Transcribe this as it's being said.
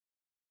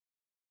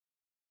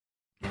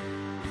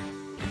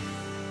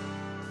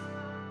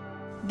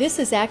This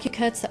is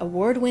AccuCut's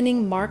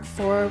award-winning Mark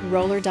IV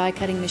roller die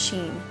cutting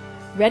machine,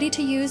 ready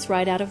to use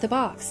right out of the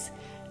box.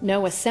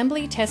 No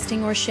assembly,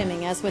 testing, or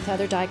shimming as with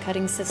other die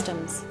cutting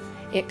systems.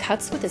 It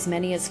cuts with as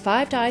many as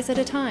 5 dies at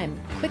a time,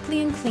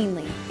 quickly and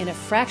cleanly, in a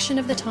fraction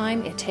of the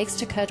time it takes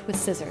to cut with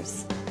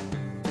scissors.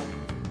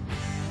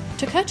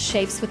 To cut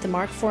shapes with the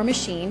Mark IV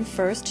machine,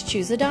 first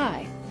choose a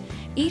die.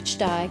 Each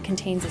die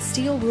contains a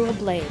steel rule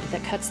blade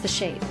that cuts the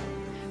shape,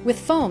 with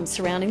foam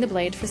surrounding the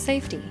blade for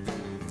safety.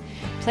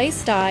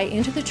 Place die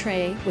into the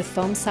tray with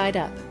foam side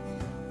up.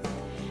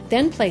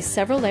 Then place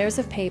several layers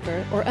of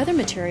paper or other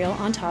material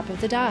on top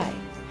of the die.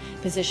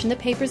 Position the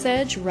paper's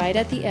edge right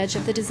at the edge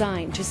of the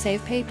design to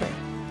save paper.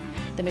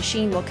 The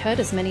machine will cut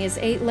as many as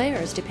 8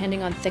 layers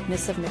depending on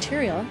thickness of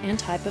material and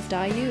type of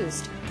die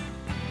used.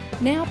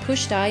 Now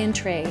push die in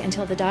tray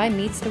until the die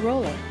meets the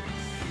roller.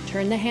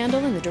 Turn the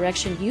handle in the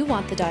direction you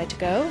want the die to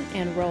go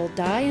and roll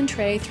die and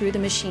tray through the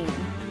machine.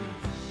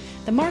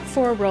 The Mark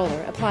IV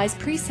roller applies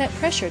preset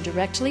pressure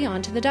directly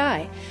onto the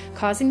die,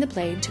 causing the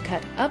blade to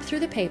cut up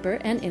through the paper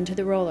and into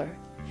the roller.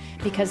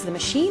 Because the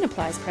machine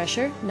applies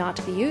pressure, not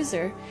the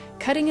user,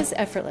 cutting is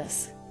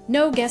effortless.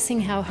 No guessing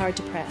how hard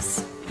to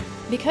press.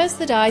 Because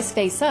the dies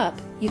face up,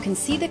 you can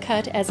see the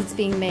cut as it's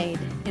being made,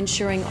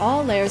 ensuring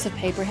all layers of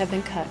paper have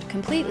been cut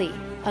completely,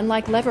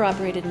 unlike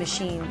lever-operated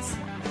machines.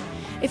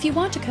 If you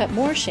want to cut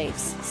more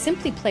shapes,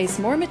 simply place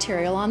more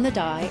material on the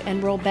die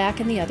and roll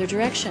back in the other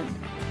direction.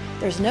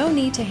 There's no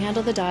need to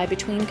handle the die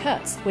between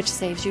cuts, which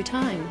saves you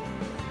time.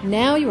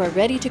 Now you are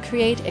ready to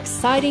create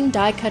exciting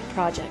die cut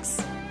projects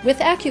with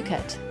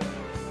AccuCut.